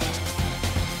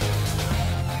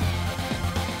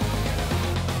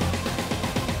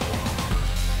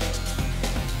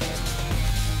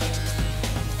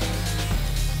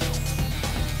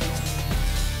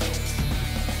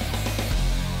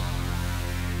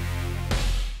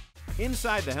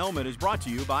 Inside the Helmet is brought to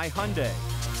you by Hyundai.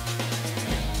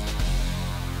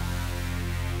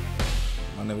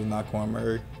 My name is Naquan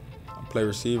Murray. I play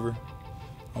receiver.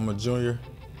 I'm a junior.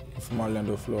 I'm from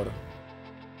Orlando, Florida.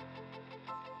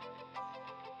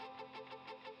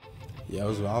 Yeah, I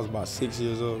was about 6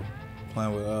 years old,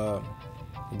 playing with a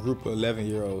group of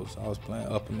 11-year-olds. I was playing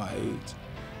up in my age.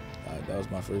 That was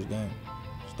my first game,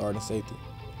 starting safety.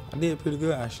 I did pretty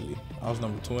good, actually. I was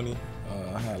number 20.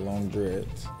 I had long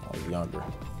dreads. I was younger.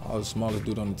 I was the smallest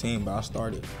dude on the team, but I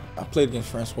started. I played against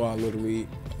Francois Little League,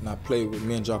 and I played with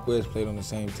me and Jacquez played on the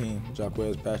same team.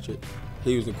 Jacquez Patrick,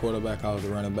 he was the quarterback, I was the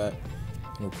running back.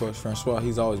 And of course, Francois,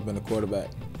 he's always been the quarterback.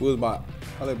 We was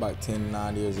probably about 10,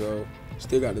 9 years old.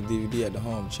 Still got the DVD at the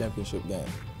home championship game.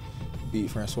 Beat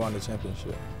Francois in the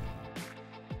championship.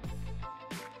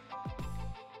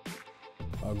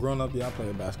 Growing up, yeah, I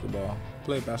played basketball.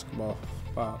 Played basketball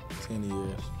for about 10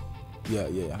 years. Yeah,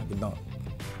 I can dunk.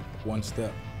 One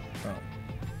step, dunk.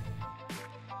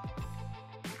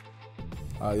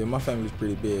 Yeah, my family's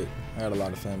pretty big. I got a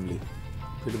lot of family,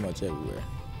 pretty much everywhere.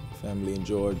 Family in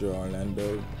Georgia,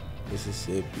 Orlando,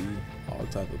 Mississippi, all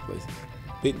type of places.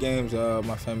 Big games,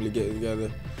 my family get together,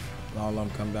 and all of them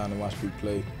come down and watch me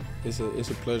play. It's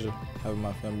a pleasure having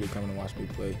my family come and watch me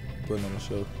play, putting on a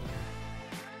show.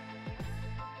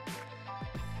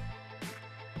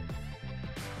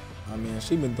 I mean,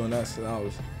 she's been doing that since I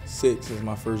was 6, since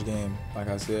my first game, like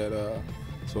I said.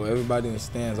 So everybody in the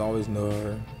stands always know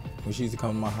her. When she used to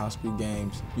come to my high school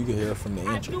games, you could hear her from the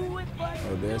entry.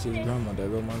 Oh, there's his grandma, there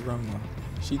goes my grandma.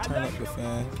 She turned up the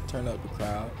fans, turned up the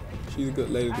crowd. She's a good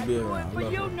lady to be around. I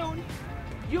love her.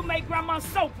 You make grandma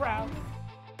so proud.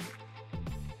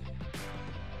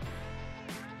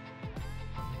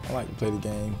 I like to play the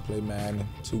game, play Madden,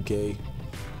 2K.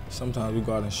 Sometimes we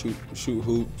go out and shoot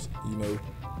hoops, you know,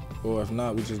 or if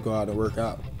not, we just go out and work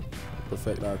out,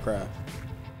 perfect our craft.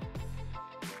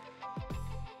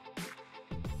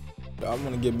 I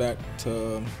want to get back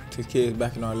to kids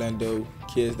back in Orlando,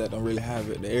 kids that don't really have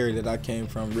it. The area that I came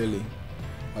from, really,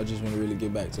 I just want to really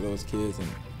get back to those kids, and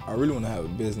I really want to have a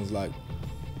business like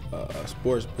a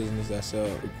sports business that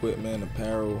sells equipment,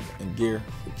 apparel, and gear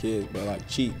for kids, but like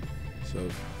cheap. So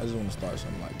I just want to start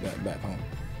something like that back home.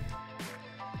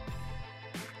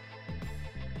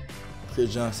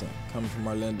 Chris Johnson, coming from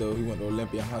Orlando, he went to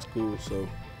Olympia High School, so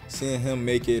seeing him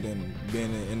make it and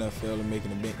being in the NFL and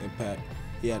making a big impact,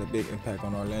 he had a big impact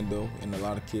on Orlando and a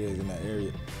lot of kids in that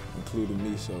area, including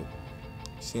me. So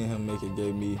seeing him make it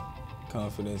gave me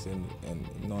confidence and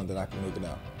knowing that I can make it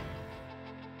out.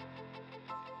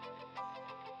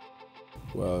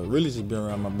 Well, really just being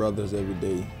around my brothers every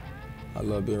day. I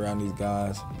love being around these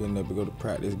guys, being able to go to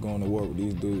practice, going to work with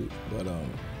these dudes. But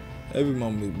every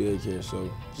moment is big here, so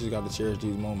you just got to cherish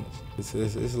these moments. It's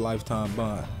a lifetime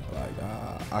bond. Like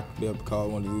I could be able to call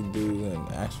one of these dudes and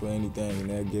ask for anything, and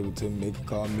they'll give it to me. They can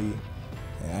call me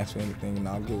and ask for anything, and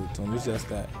I'll give it to them. It's just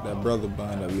that brother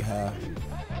bond that we have.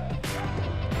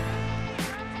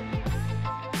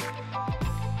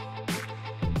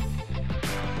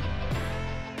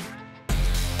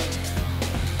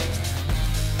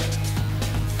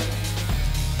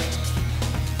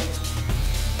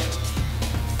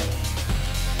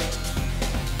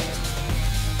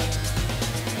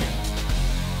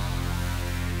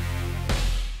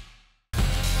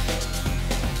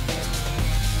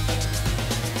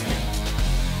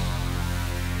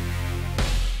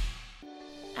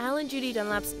 Judy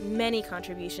Dunlap's many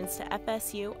contributions to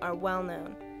FSU are well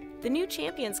known. The new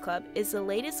Champions Club is the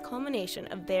latest culmination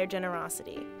of their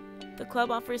generosity. The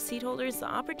club offers seat holders the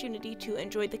opportunity to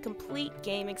enjoy the complete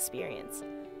game experience,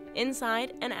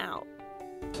 inside and out.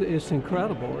 It's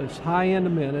incredible. It's high-end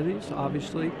amenities.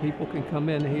 Obviously, people can come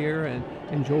in here and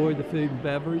enjoy the food and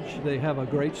beverage. They have a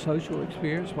great social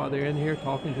experience while they're in here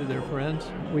talking to their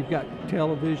friends. We've got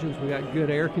televisions, we've got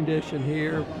good air conditioning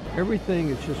here. Everything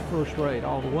is just first rate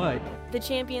all the way. The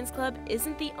Champions Club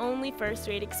isn't the only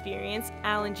first-rate experience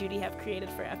Al and Judy have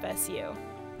created for FSU.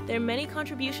 Their many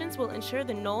contributions will ensure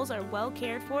the Noles are well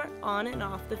cared for on and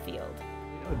off the field.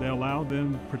 They allow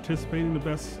them to participate in the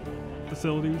best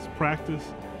facilities, practice,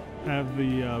 have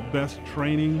the best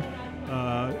training,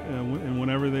 and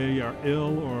whenever they are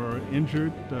ill or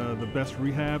injured, the best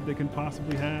rehab they can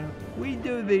possibly have. We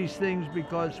do these things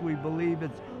because we believe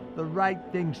it's the right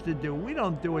things to do. We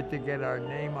don't do it to get our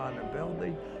name on a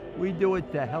building. We do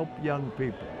it to help young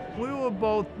people. We were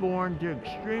both born to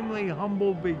extremely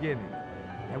humble beginnings,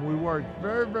 and we worked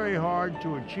very, very hard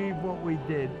to achieve what we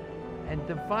did, and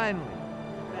to finally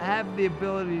have the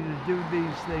ability to do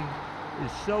these things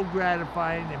is so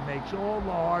gratifying. It makes all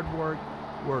the hard work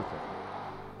worth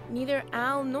it. Neither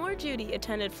Al nor Judy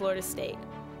attended Florida State.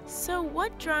 So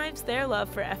what drives their love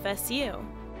for FSU?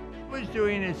 I was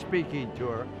doing a speaking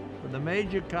tour for the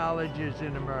major colleges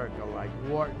in America like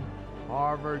Wharton,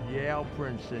 Harvard, Yale,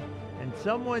 Princeton, and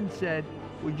someone said,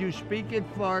 "Would you speak at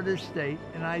Florida State?"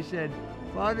 And I said,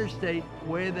 "Florida State,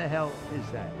 where the hell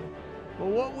is that?" But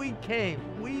what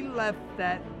we left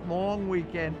that long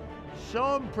weekend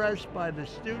so impressed by the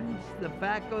students, the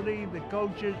faculty, the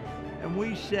coaches, and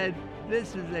we said,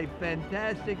 this is a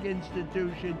fantastic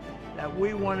institution that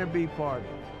we want to be part of.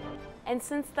 And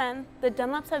since then, the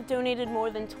Dunlaps have donated more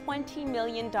than $20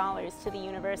 million to the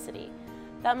university.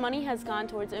 That money has gone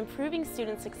towards improving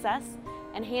student success,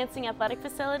 enhancing athletic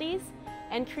facilities,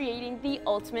 and creating the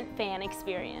ultimate fan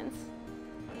experience.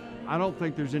 I don't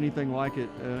think there's anything like it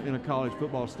in a college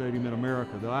football stadium in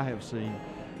America that I have seen.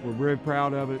 We're very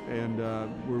proud of it, and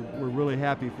we're really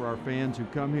happy for our fans who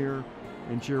come here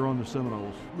and cheer on the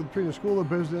Seminoles. Between the School of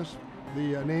Business,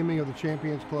 the naming of the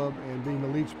Champions Club, and being the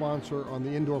lead sponsor on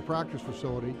the indoor practice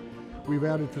facility, we've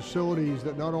added facilities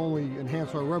that not only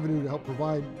enhance our revenue to help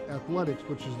provide athletics,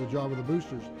 which is the job of the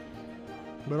boosters,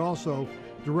 but also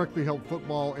directly help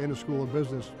football and the School of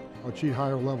Business achieve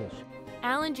higher levels.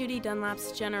 Al and Judy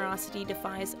Dunlap's generosity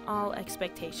defies all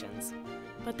expectations,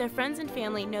 but their friends and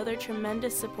family know their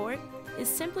tremendous support is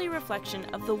simply a reflection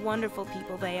of the wonderful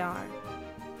people they are.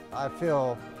 I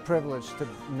feel privileged to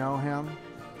know him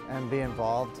and be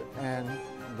involved in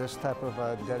this type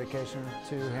of dedication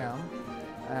to him.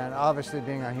 And obviously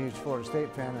being a huge Florida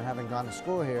State fan and having gone to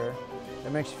school here,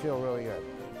 it makes you feel really good.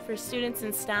 For students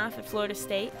and staff at Florida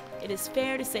State, it is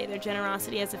fair to say their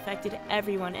generosity has affected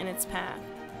everyone in its path.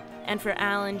 And for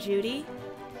Al and Judy,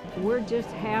 we're just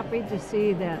happy to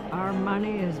see that our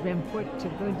money has been put to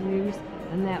good use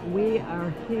and that we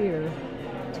are here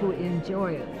to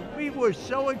enjoy it. We were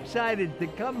so excited to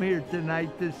come here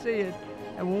tonight to see it,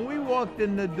 and when we walked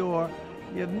in the door,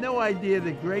 you have no idea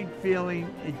the great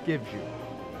feeling it gives you.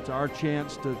 It's our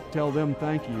chance to tell them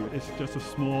thank you. It's just a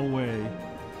small way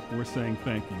we're saying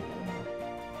thank you.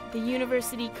 The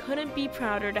university couldn't be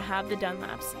prouder to have the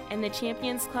Dunlaps, and the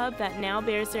Champions Club that now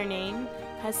bears their name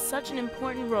has such an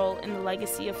important role in the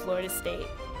legacy of Florida State.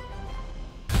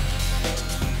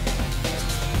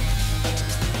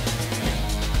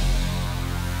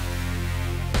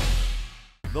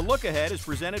 The Look Ahead is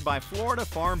presented by Florida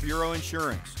Farm Bureau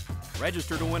Insurance.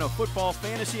 Register to win a football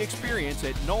fantasy experience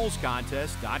at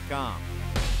knowlescontest.com.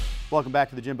 Welcome back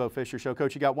to the Jimbo Fisher Show.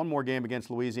 Coach, you got one more game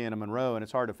against Louisiana Monroe, and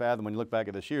it's hard to fathom when you look back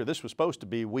at this year. This was supposed to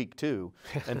be week 2,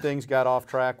 and things got off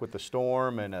track with the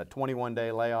storm and a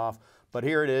 21-day layoff. But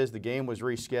here it is. The game was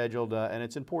rescheduled, and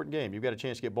it's an important game. You've got a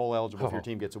chance to get bowl eligible if your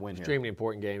team gets a win here. Extremely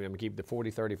important game. I'm going to keep the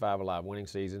 40-35 alive, winning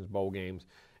seasons, bowl games.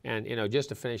 And, you know, just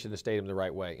to finish in the stadium the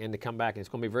right way and to come back, and it's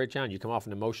going to be very challenging. You come off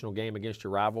an emotional game against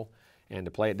your rival, and to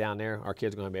play it down there, our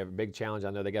kids are going to have a big challenge. I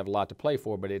know they got a lot to play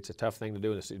for, but it's a tough thing to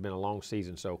do, and it's been a long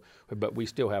season. So, but we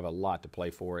still have a lot to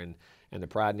play for, and the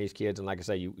pride in these kids. And like I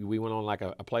say, we went on like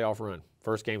a playoff run.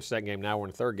 First game, second game, now we're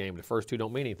in the third game. The first two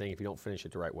don't mean anything if you don't finish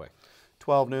it the right way.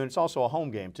 12 noon. It's also a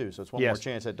home game, too, so it's one more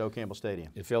chance at Doe Campbell Stadium.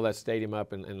 And fill that stadium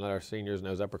up and let our seniors and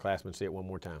those upperclassmen see it one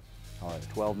more time. All right,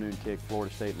 12 noon kick,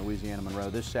 Florida State and Louisiana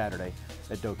Monroe this Saturday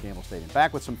at Doe Campbell Stadium.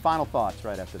 Back with some final thoughts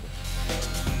right after this.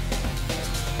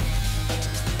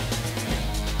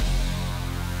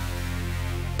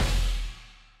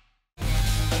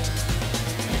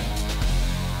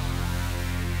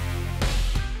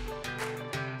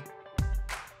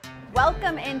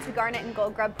 Welcome into Garnet and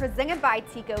Gold Grub, presented by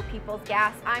Tico People's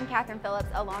Gas. I'm Catherine Phillips,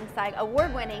 alongside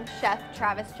award-winning chef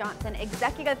Travis Johnson,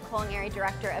 Executive Culinary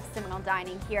Director of Seminole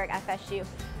Dining here at FSU.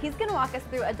 He's going to walk us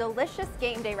through a delicious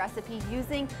game day recipe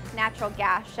using natural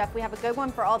gas. Chef, we have a good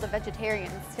one for all the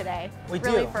vegetarians today. We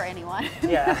really do. For anyone.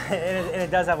 Yeah, and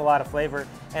it does have a lot of flavor,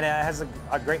 and it has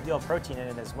a great deal of protein in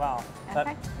it as well.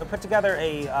 Okay. We put together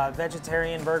a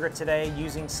vegetarian burger today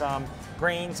using some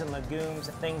grains and legumes,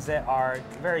 things that are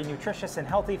very nutritious and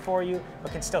healthy for you,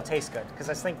 but can still taste good. Because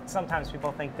I think sometimes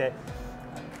people think that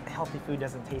healthy food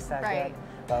doesn't taste that good,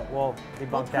 but we'll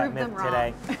debunk that myth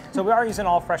today. So we are using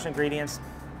all fresh ingredients.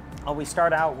 We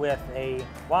start out with a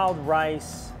wild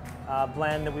rice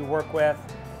blend that we work with,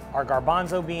 our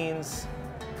garbanzo beans,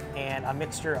 and a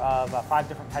mixture of 5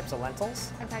 different types of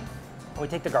lentils. Okay. We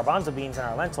take the garbanzo beans and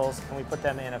our lentils and we put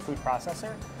them in a food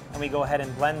processor, and we go ahead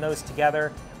and blend those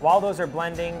together. While those are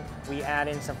blending, we add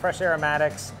in some fresh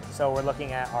aromatics. So we're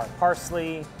looking at our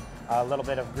parsley, a little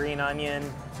bit of green onion,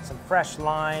 some fresh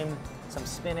lime, some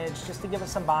spinach, just to give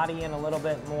us some body and a little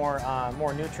bit more,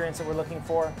 more nutrients that we're looking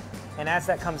for. And as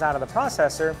that comes out of the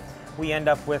processor, we end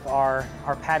up with our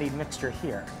patty mixture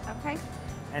here. Okay.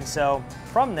 And so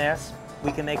from this,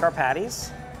 we can make our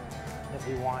patties that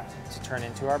we want to turn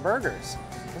into our burgers.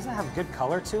 Doesn't it have good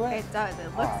color to it? It does.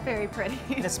 It looks very pretty.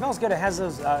 And it smells good. It has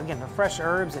those, again, the fresh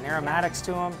herbs and aromatics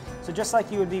to them. So just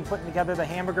like you would be putting together the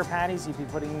hamburger patties, you'd be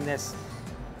putting this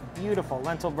beautiful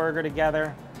lentil burger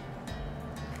together.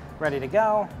 Ready to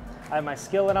go. I have my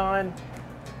skillet on.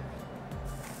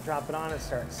 Drop it on and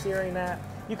start searing that.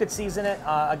 You could season it,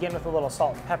 again, with a little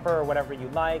salt and pepper or whatever you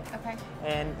like. Okay.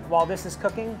 And while this is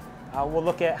cooking, we'll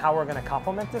look at how we're going to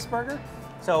complement this burger.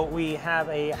 So we have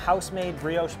a house-made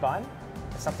brioche bun.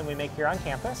 It's something we make here on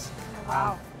campus.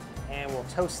 Wow. And we'll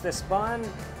toast this bun.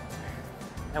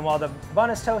 And while the bun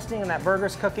is toasting and that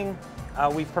burger's cooking,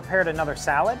 we've prepared another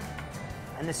salad.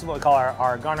 And this is what we call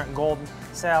our garnet and gold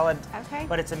salad. Okay.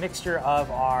 But it's a mixture of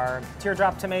our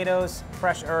teardrop tomatoes,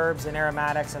 fresh herbs and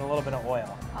aromatics, and a little bit of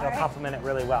oil. It'll complement it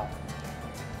really well.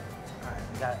 All right,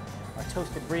 we got our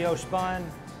toasted brioche bun.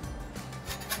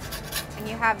 And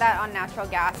you have that on natural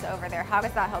gas over there. How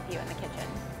does that help you in the kitchen?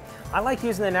 I like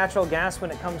using the natural gas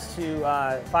when it comes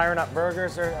to firing up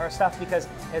burgers or stuff, because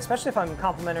especially if I'm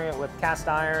complementing it with cast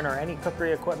iron or any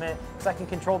cookery equipment, because I can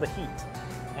control the heat.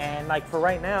 And like for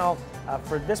right now,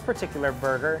 for this particular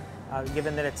burger,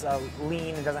 given that it's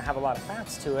lean and doesn't have a lot of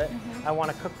fats to it, I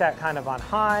want to cook that kind of on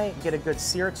high, get a good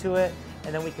sear to it,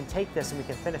 and then we can take this and we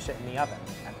can finish it in the oven.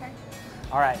 Okay.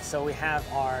 All right, so we have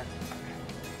our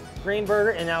green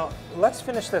burger, and now let's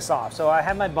finish this off. So I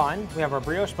have my bun. We have our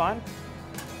brioche bun.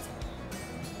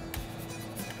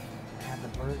 Add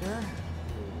the burger.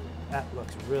 That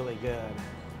looks really good.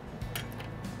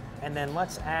 And then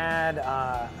let's add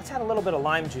a little bit of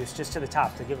lime juice just to the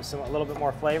top to give us a little bit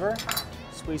more flavor.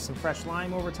 Squeeze some fresh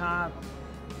lime over top.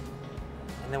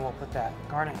 And then we'll put that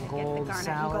garnet and gold salad. Garnet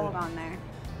and gold on there.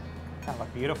 That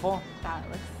look beautiful. That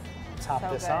looks Top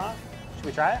so this good. off. Should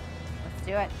we try it? Let's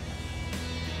do it.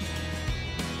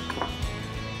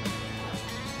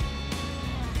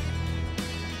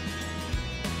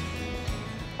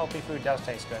 Healthy food does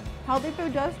taste good. Healthy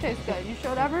food does taste good. You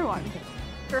showed everyone.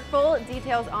 For full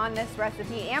details on this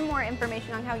recipe and more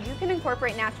information on how you can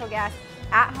incorporate natural gas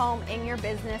at home, in your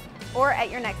business, or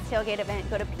at your next tailgate event,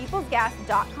 go to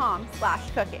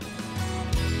peoplesgas.com/cooking.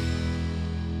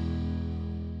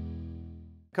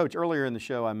 Coach, earlier in the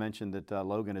show I mentioned that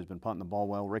Logan has been punting the ball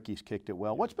well. Ricky's kicked it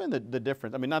well. What's been the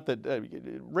difference? I mean, not that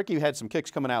Ricky had some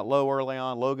kicks coming out low early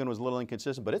on. Logan was a little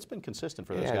inconsistent, but it's been consistent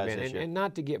for those guys this year. And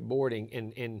not to get bored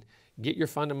and get your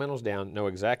fundamentals down. Know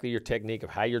exactly your technique of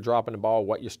how you're dropping the ball,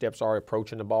 what your steps are,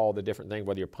 approaching the ball, the different things,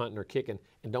 whether you're punting or kicking,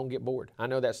 and don't get bored. I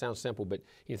know that sounds simple, but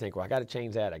you think, well, I got to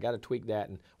change that. I got to tweak that,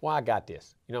 and well, I got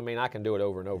this. You know what I mean? I can do it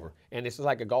over and over. And it's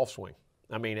like a golf swing.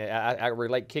 I mean, I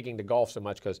relate kicking to golf so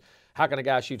much because how can a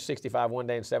guy shoot 65 one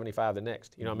day and 75 the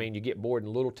next? You know what I mean? You get bored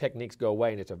and little techniques go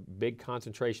away, and it's a big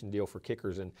concentration deal for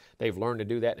kickers, and they've learned to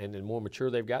do that, and the more mature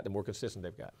they've got, the more consistent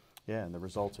they've got. Yeah, and the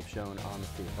results have shown on the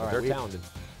field. All right, they're talented.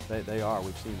 They are.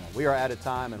 We've seen that. We are out of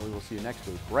time, and we will see you next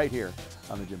week right here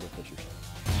on the Jimbo Fisher Show.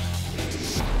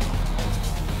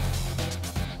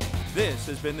 This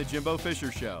has been the Jimbo Fisher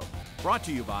Show, brought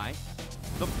to you by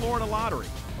the Florida Lottery,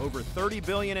 over $30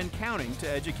 billion and counting to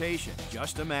education.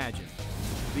 Just imagine.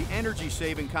 The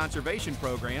energy-saving conservation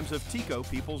programs of Tico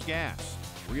People's Gas.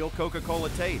 Real Coca-Cola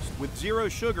taste with 0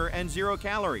 sugar and 0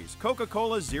 calories.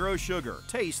 Coca-Cola Zero Sugar.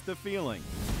 Taste the feeling.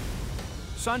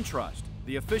 SunTrust,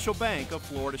 the official bank of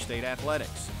Florida State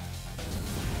Athletics.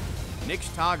 Nick's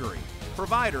Toggery,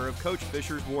 provider of Coach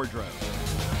Fisher's wardrobe.